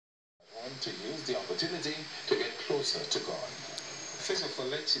to use the opportunity to get closer to God. First of all,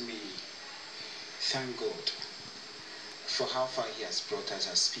 let me thank God for how far He has brought us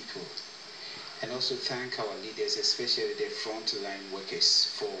as people, and also thank our leaders, especially the frontline workers,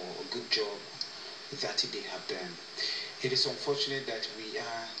 for a good job that they have done. It is unfortunate that we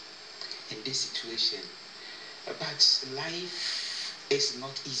are in this situation, but life is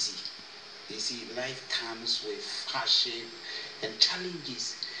not easy. You see, life comes with hardship and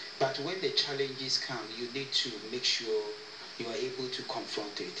challenges, but when the challenges come, you need to make sure you are able to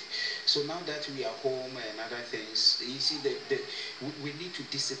confront it. So now that we are home and other things, you see, we need to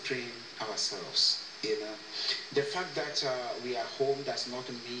discipline ourselves. The fact that we are home does not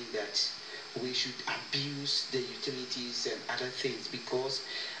mean that we should abuse the utilities and other things, because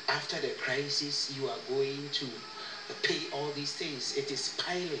after the crisis you are going to pay all these things. It is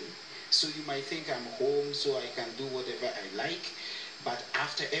piling. So you might think, I'm home so I can do whatever I like, but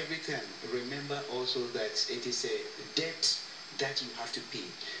after everything, remember also that it is a debt that you have to pay.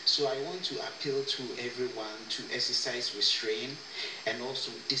 So I want to appeal to everyone to exercise restraint and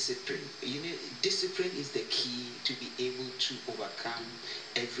also discipline. Discipline is the key to be able to overcome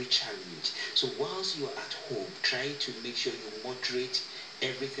every challenge. So whilst you are at home, try to make sure you moderate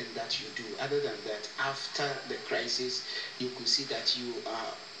everything that you do. Other than that, after the crisis, you could see that you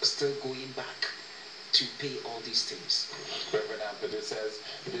are still going back to pay all these things. Reverend Ampadu says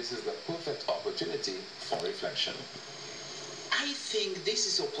this is the perfect opportunity for reflection. I think this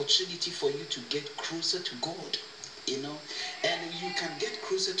is an opportunity for you to get closer to God, and you can get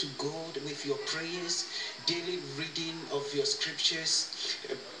closer to God with your prayers, daily reading of your scriptures,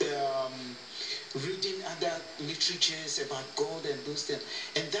 reading other literatures about God and those things,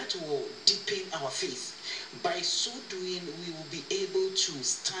 and that will deepen our faith. By so doing, we will be able to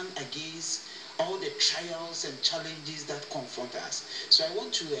stand against all the trials and challenges that confront us. So I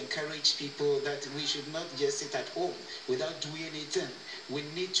want to encourage people that we should not just sit at home without doing anything. We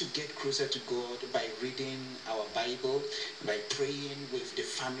need to get closer to God by reading our Bible, by praying with the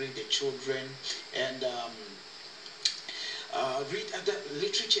family, the children, and read other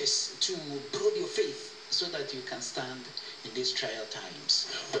literatures to build your faith so that you can stand in these trial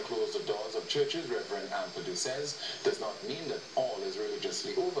times. To close the doors of churches, Reverend Ampadu says, does not mean that all is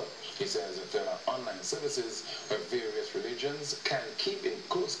religiously over. He says that there are online services where various religions can keep in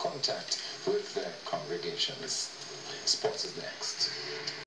close contact with their congregations. Sports is next.